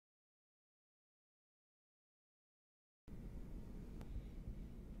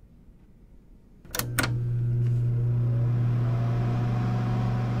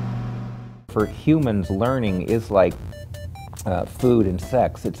For humans, learning is like food and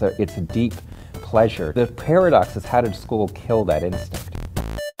sex. It's a deep pleasure. The paradox is, how did school kill that instinct?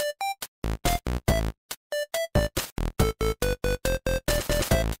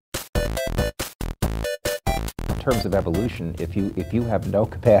 In terms of evolution, if you have no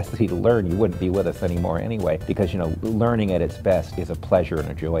capacity to learn, you wouldn't be with us anymore anyway, because learning at its best is a pleasure and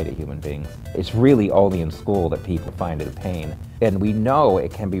a joy to human beings. It's really only in school that people find it a pain. And we know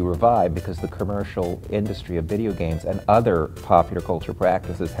it can be revived because the commercial industry of video games and other popular culture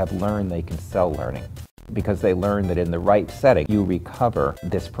practices have learned they can sell learning, because they learn that in the right setting you recover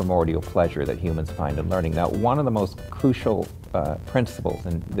this primordial pleasure that humans find in learning. Now, one of the most crucial principles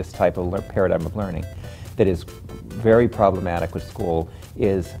in this type of paradigm of learning that is very problematic with school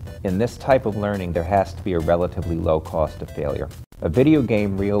is, in this type of learning, there has to be a relatively low cost of failure. A video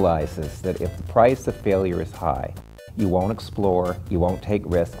game realizes that if the price of failure is high, you won't explore, you won't take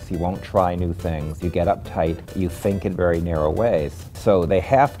risks, you won't try new things, you get uptight, you think in very narrow ways. So they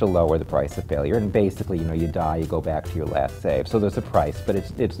have to lower the price of failure, and basically, you die, you go back to your last save. So there's a price, but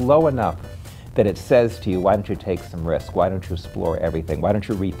it's low enough that it says to you, why don't you take some risk? Why don't you explore everything? Why don't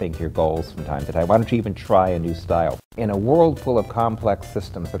you rethink your goals from time to time? Why don't you even try a new style? In a world full of complex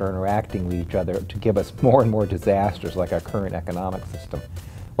systems that are interacting with each other to give us more and more disasters, like our current economic system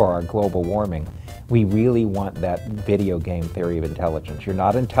or our global warming, we really want that video game theory of intelligence. You're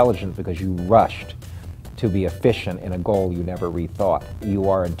not intelligent because you rushed to be efficient in a goal you never rethought. You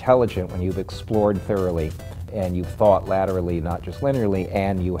are intelligent when you've explored thoroughly and you've thought laterally, not just linearly,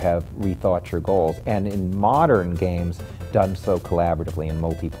 and you have rethought your goals. And in modern games, done so collaboratively in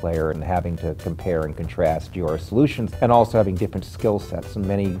multiplayer, and having to compare and contrast your solutions, and also having different skill sets. In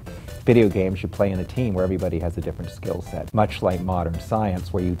many video games, you play in a team where everybody has a different skill set, much like modern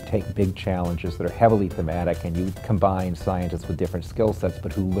science, where you take big challenges that are heavily thematic and you combine scientists with different skill sets,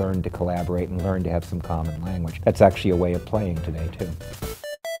 but who learn to collaborate and learn to have some common language. That's actually a way of playing today, too.